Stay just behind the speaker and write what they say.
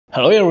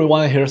Hello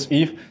everyone, here's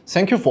Eve.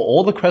 Thank you for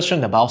all the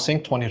questions about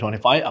Sync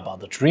 2025 about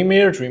the Dream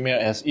Air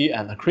SE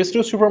and the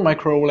Crystal Super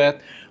Micro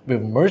OLED.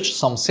 We've merged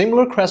some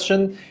similar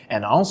questions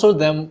and answered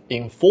them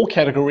in 4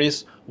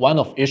 categories, one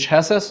of each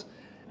headset,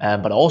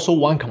 but also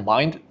one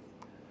combined.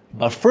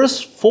 But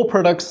first, 4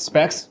 product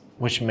specs,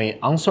 which may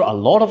answer a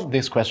lot of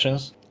these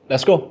questions.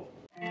 Let's go!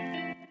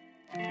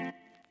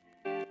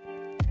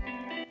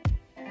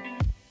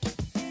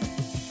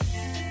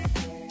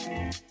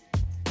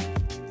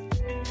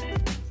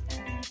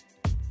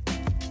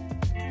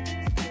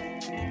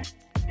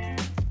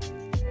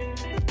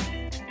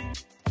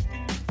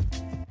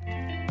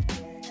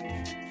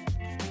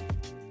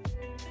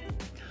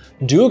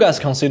 Do you guys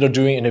consider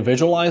doing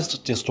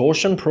individualized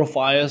distortion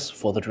profiles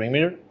for the Dream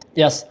Air?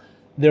 Yes,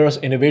 there is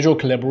individual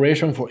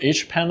collaboration for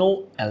each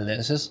panel and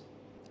lenses.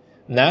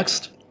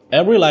 Next,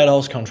 every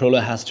Lighthouse controller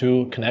has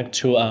to connect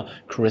to a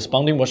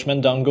corresponding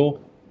Watchman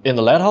dongle. In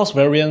the Lighthouse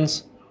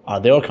variants, are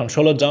there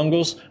controller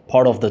dongles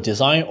part of the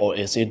design, or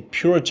is it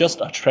pure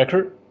just a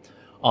tracker?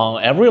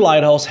 On every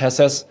Lighthouse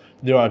headset,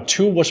 there are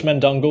 2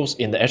 Watchman dongles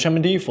in the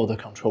HMD for the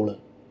controller.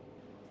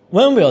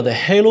 When will the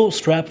Halo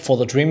strap for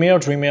the Dream Air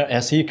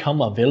SE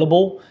come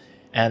available,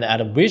 and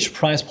at which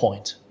price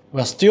point?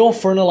 We're still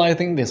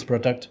finalizing this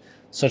product,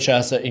 such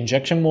as the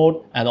injection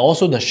mode and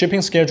also the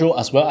shipping schedule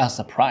as well as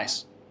the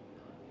price.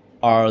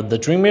 Are the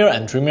Dream Air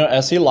and Dream Air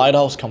SE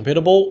Lighthouse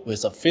compatible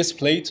with a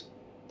faceplate?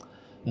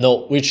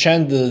 No, we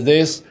changed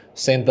this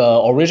since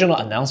the original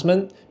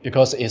announcement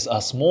because it's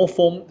a small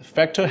form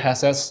factor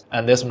headset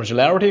and this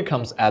modularity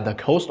comes at the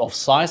cost of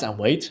size and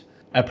weight.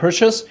 At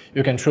purchase,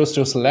 you can choose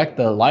to select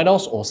the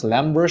Lighthouse or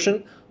Slam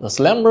version. The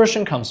Slam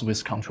version comes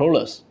with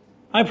controllers.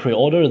 I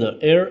pre-ordered the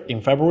Air in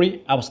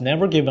February. I was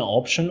never given an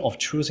option of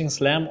choosing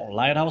Slam or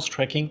Lighthouse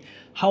tracking.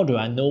 How do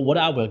I know what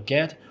I will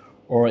get?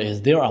 Or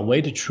is there a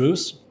way to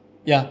choose?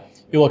 Yeah,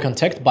 you will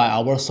contact by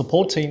our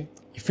support team.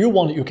 If you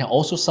want, you can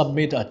also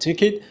submit a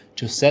ticket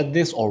to set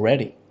this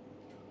already.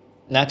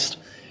 Next,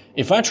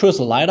 if I choose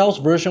the Lighthouse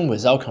version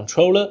without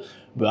controller,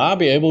 will I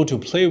be able to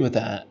play with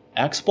an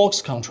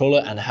Xbox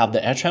controller and have the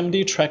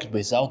HMD tracked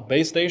without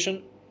base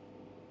station?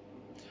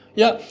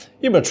 Yeah,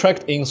 it will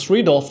track in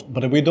 3 dots,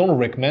 but we don't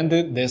recommend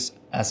this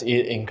as it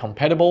is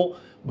incompatible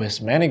with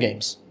many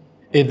games.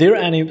 Is there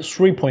any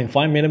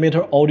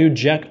 3.5mm audio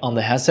jack on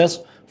the headsets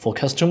for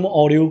custom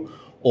audio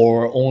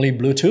or only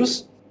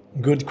Bluetooth?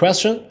 Good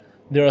question.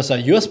 There is a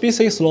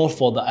USB-C slot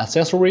for the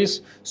accessories,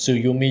 so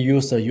you may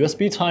use a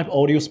USB type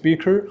audio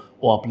speaker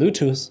or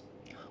Bluetooth.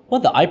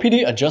 What's the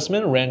IPD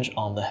adjustment range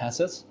on the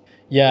headsets?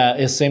 Yeah,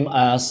 it's same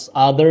as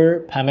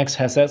other Pimax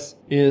headsets,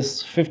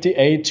 is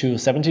 58 to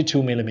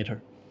 72mm.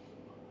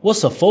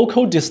 What's the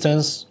focal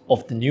distance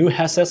of the new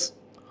headsets?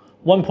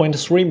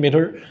 1.3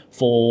 meter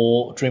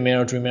for Dream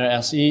Air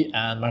SE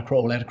and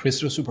micro-OLED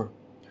Crystal Super.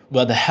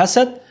 Will the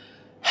headset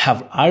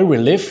have eye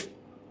relief?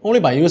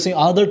 Only by using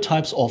other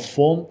types of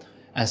foam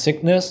and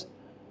thickness.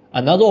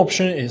 Another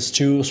option is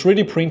to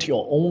 3D print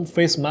your own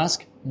face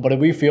mask, but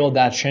we feel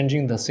that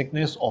changing the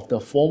thickness of the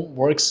foam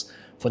works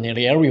for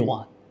nearly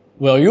everyone.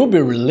 Will you be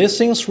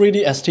releasing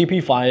 3D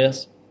STP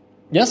files?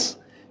 Yes,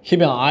 keep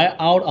an eye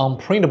out on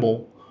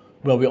printable,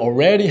 where we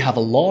already have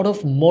a lot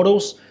of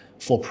models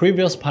for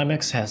previous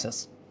Pimax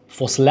headsets.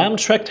 For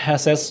slam-tracked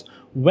headsets,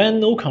 when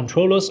no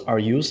controllers are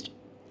used,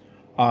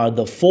 are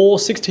the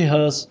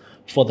 460Hz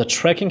for the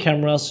tracking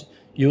cameras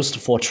used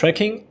for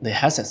tracking the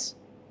headsets?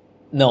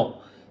 No,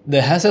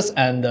 the headsets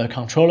and the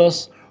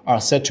controllers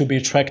are set to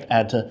be tracked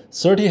at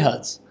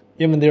 30Hz.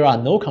 Even there are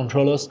no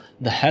controllers,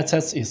 the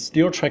headsets is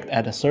still tracked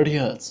at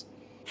 30Hz.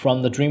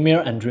 From the Dream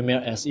Air and Dream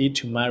Air SE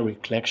to my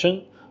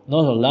recollection,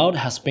 not a lot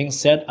has been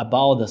said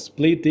about the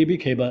split DB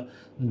cable.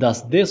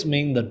 Does this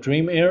mean the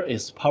Dream Air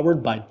is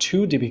powered by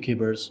 2 DB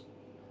cables?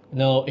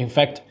 No, in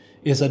fact,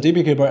 it's a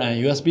DB cable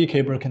and USB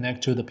cable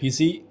connect to the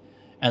PC,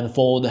 and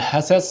for the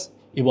headsets,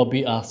 it will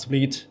be a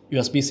split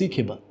USB-C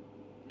cable.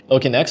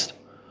 Okay, next.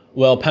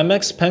 Will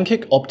Pimax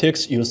Pancake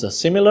Optics use a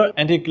similar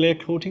anti-glare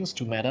coatings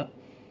to Meta?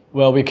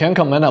 Well, we can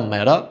comment on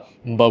Meta,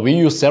 but we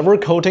use several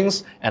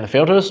coatings and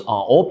filters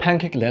on all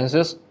Pancake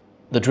lenses.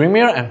 The Dream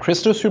Air and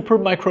Crystal Super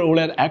Micro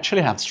OLED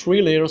actually have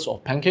 3 layers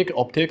of Pancake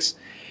optics,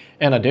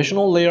 an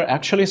additional layer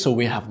actually so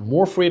we have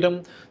more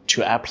freedom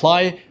to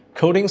apply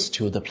coatings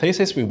to the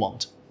places we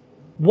want.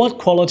 What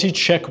quality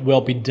check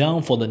will be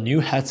done for the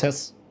new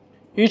headsets?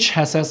 Each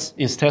headset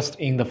is tested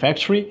in the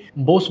factory,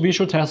 both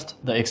visual test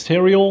the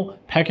exterior,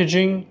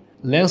 packaging,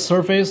 lens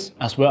surface,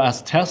 as well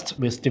as test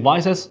with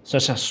devices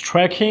such as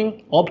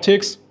tracking,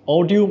 optics,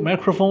 audio,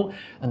 microphone,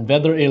 and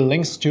whether it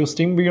links to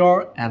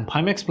SteamVR and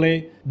Pimax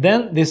Play.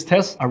 Then these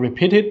tests are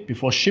repeated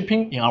before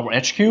shipping in our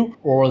HQ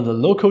or the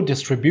local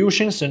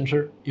distribution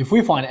center. If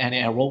we find any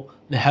error,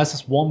 the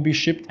headsets won't be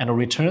shipped and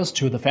returns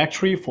to the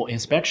factory for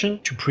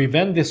inspection to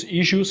prevent these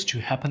issues to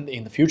happen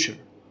in the future.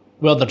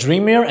 Will the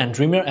Dream Air and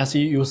Dream Air SE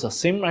use the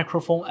same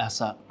microphone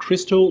as a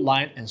Crystal,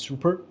 Light, and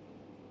Super?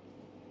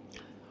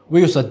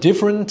 We use a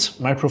different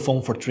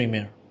microphone for Dream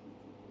Air.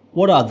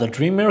 What are the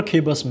Dream Air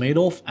cables made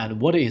of and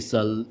what is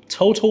the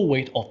total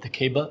weight of the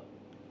cable?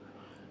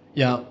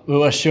 Yeah, we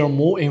will share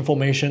more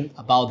information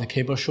about the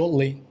cable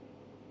shortly.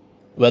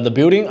 Will the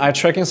built-in eye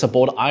tracking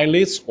support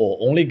eyelids or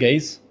only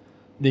gaze?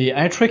 The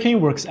eye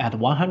tracking works at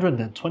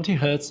 120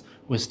 Hz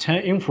with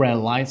 10 infrared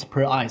lights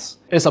per eyes.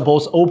 It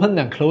supports open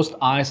and closed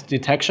eyes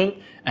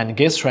detection and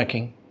gaze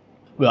tracking.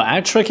 Will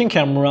eye tracking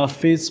camera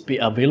feeds be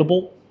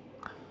available?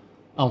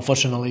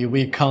 Unfortunately,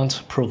 we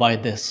can't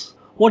provide this.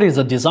 What is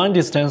the design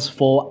distance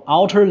for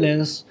outer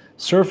lens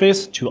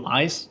surface to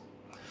eyes?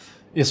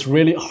 It's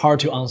really hard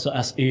to answer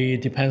as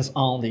it depends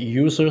on the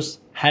user's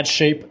head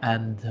shape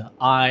and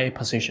eye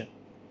position.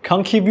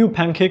 Concave view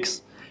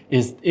pancakes,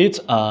 is it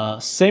a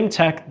same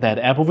tech that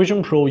Apple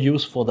Vision Pro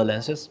use for the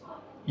lenses?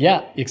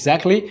 Yeah,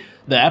 exactly.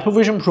 The Apple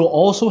Vision Pro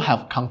also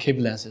have concave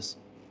lenses.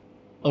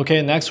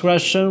 Okay, next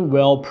question.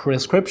 Will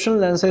prescription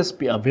lenses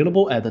be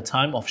available at the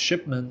time of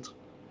shipment?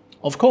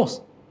 Of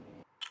course.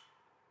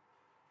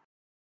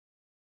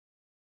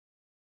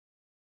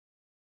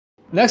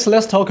 Next,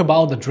 let's talk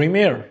about the Dream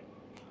Air.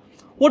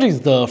 What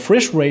is the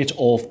refresh rate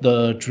of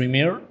the Dream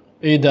Air?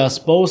 It does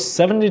both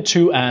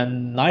 72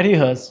 and 90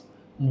 Hz,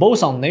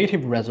 both on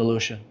native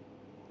resolution.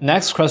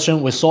 Next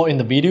question, we saw in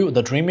the video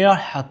the Dream Air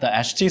had the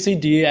HTC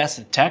DAS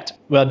detect.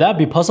 Will that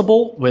be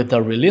possible with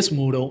the release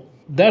model?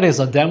 That is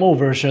a demo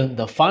version.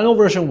 The final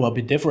version will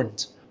be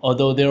different,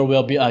 although there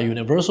will be a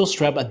universal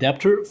strap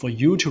adapter for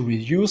you to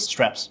reuse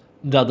straps.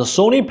 Does the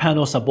Sony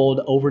panel support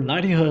over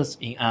 90 Hz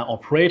in an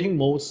operating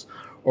modes,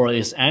 or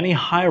is any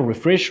higher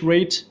refresh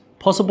rate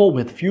possible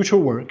with future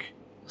work?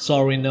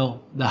 Sorry,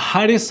 no. The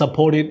highest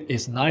supported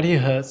is 90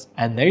 Hz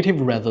and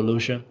native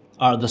resolution.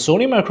 Are the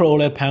Sony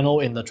micro-OLED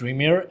panel in the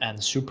Dream Air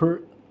and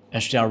Super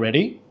HDR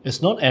ready?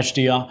 It's not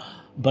HDR,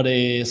 but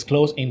it is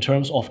close in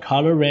terms of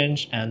color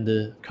range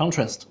and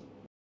contrast.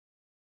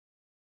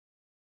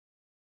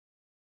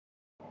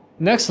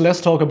 Next,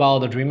 let's talk about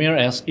the Dream Air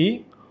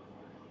SE.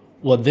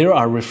 Was there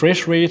a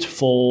refresh rate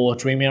for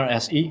Dream Air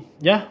SE?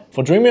 Yeah,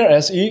 for Dream Air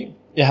SE,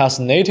 it has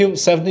native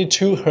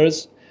 72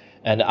 Hz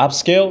and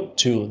upscale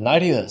to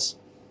 90 Hz.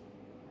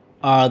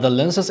 Are the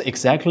lenses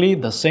exactly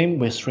the same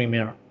with Dream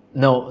Air?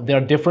 No, they are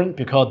different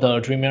because the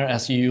Dream Air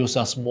SE uses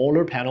a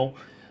smaller panel.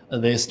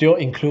 They still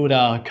include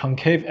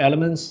concave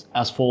elements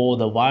as for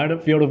the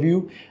wide field of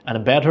view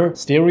and better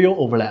stereo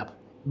overlap.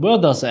 Where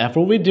does the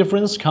FOV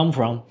difference come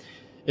from?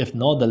 If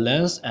not the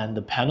lens and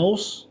the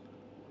panels?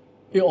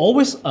 It's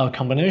always a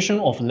combination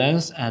of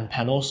lens and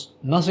panels,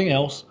 nothing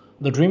else.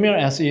 The Dream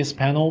Air SE's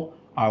panel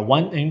are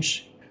 1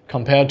 inch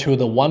compared to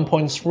the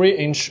 1.3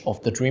 inch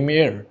of the Dream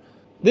Air.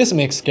 This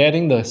makes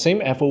getting the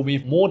same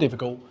FOV more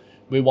difficult.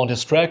 We want to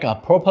strike a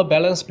proper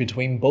balance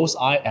between both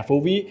eye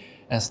FOV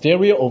and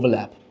stereo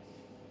overlap.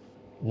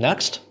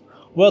 Next,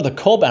 well, the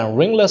curb and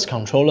ringless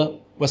controller.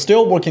 We're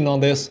still working on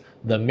this.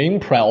 The main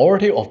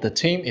priority of the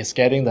team is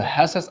getting the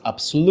headsets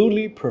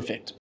absolutely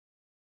perfect.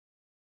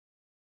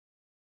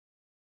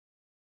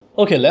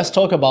 Okay, let's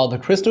talk about the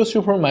Crystal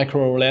Super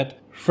Micro OLED.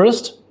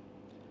 First,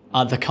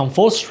 are the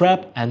comfort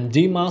strap and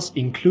D-mask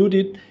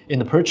included in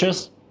the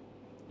purchase?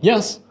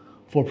 Yes,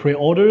 for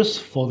pre-orders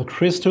for the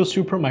Crystal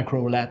Super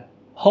Micro OLED.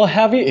 How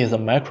heavy is the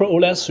Micro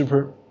OLED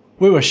Super?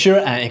 We will share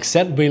an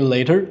exact weight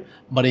later,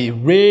 but it's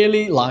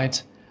really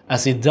light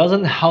as it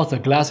doesn't house the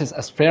glass's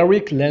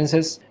aspheric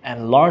lenses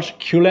and large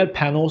QLED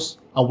panels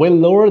are way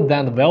lower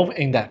than the Valve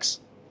Index.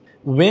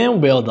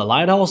 When will the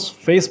Lighthouse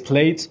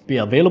faceplate be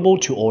available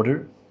to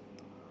order?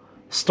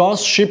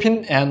 Starts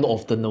shipping end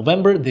of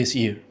November this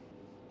year.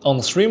 On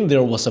the stream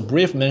there was a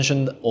brief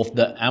mention of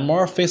the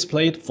MR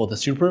faceplate for the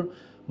Super.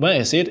 When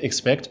is it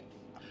expected?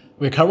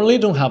 We currently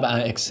don't have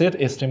an exact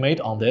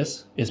estimate on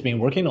this. It's been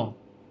working on.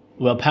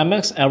 Will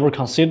Pimax ever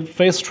consider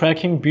face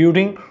tracking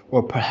building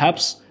or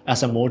perhaps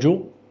as a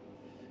module?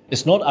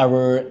 It's not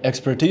our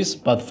expertise,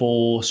 but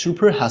for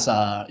Super has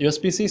a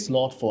USB-C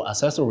slot for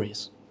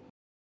accessories.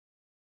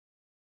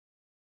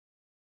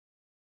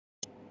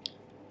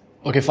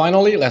 Okay,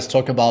 finally, let's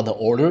talk about the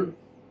order.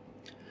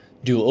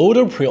 Do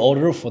older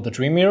pre-order for the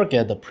Dream Air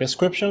get the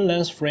prescription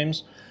lens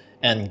frames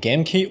and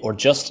game key or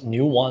just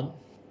new one?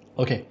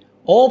 Okay,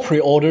 all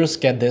pre-orders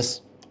get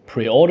this.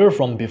 Pre-order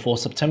from before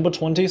September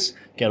 20th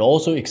get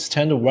also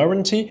extended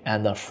warranty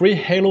and a free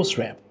Halo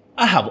strap.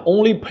 I have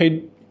only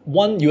paid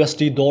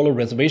 $1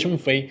 reservation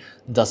fee.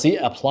 Does it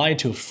apply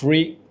to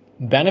free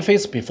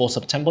benefits before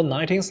September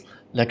 19th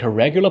like a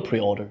regular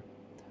pre-order?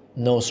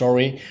 No,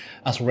 sorry,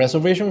 as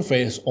reservation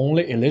fee is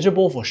only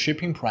eligible for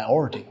shipping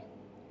priority.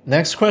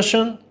 Next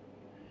question.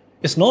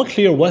 It's not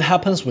clear what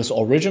happens with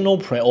original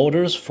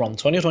pre-orders from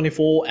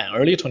 2024 and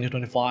early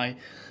 2025.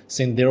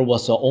 Since there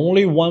was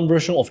only one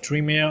version of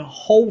Dream Air,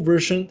 whole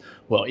version,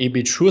 will it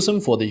be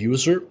chosen for the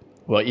user?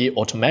 Will it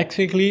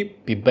automatically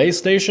be base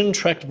station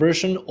tracked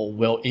version or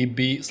will it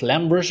be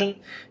slam version?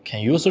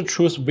 Can user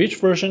choose which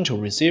version to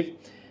receive?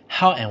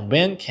 How and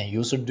when can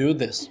user do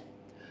this?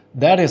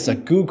 That is a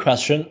good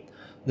question.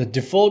 The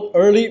default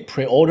early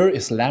pre-order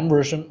is slam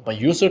version, but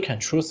user can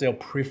choose their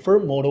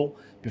preferred model.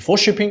 Before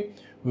shipping,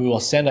 we will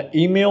send an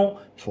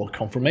email for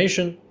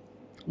confirmation.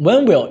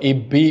 When will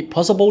it be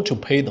possible to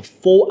pay the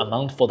full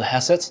amount for the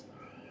headsets?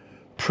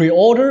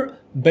 Pre-order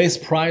base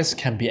price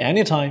can be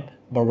anytime.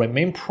 but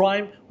remain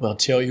prime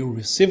until you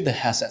receive the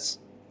headsets.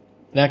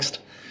 Next,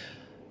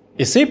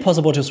 is it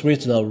possible to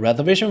switch the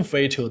reservation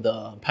fee to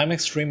the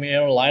Pimax Stream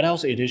Air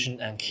Lighthouse Edition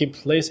and keep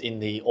place in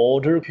the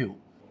order queue?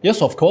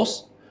 Yes, of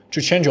course.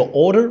 To change your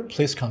order,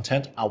 please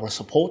contact our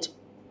support.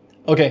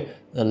 Okay,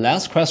 the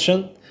last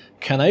question.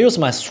 Can I use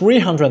my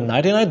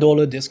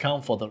 $399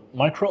 discount for the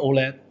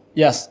micro-OLED?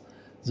 Yes,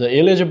 the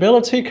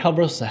eligibility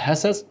covers the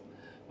headsets,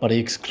 but it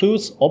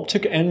excludes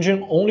optic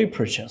engine only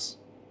purchase.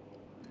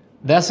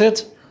 That's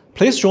it.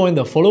 Please join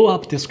the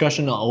follow-up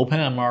discussion on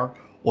OpenMR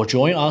or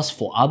join us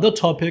for other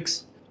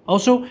topics.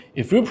 Also,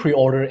 if you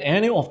pre-order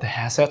any of the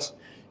headsets,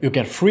 you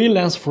get free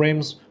lens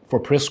frames for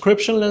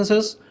prescription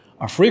lenses,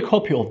 a free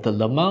copy of the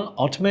Le Mans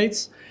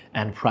Ultimates,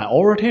 and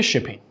priority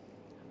shipping.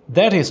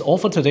 That is all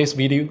for today's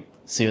video.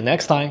 See you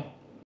next time.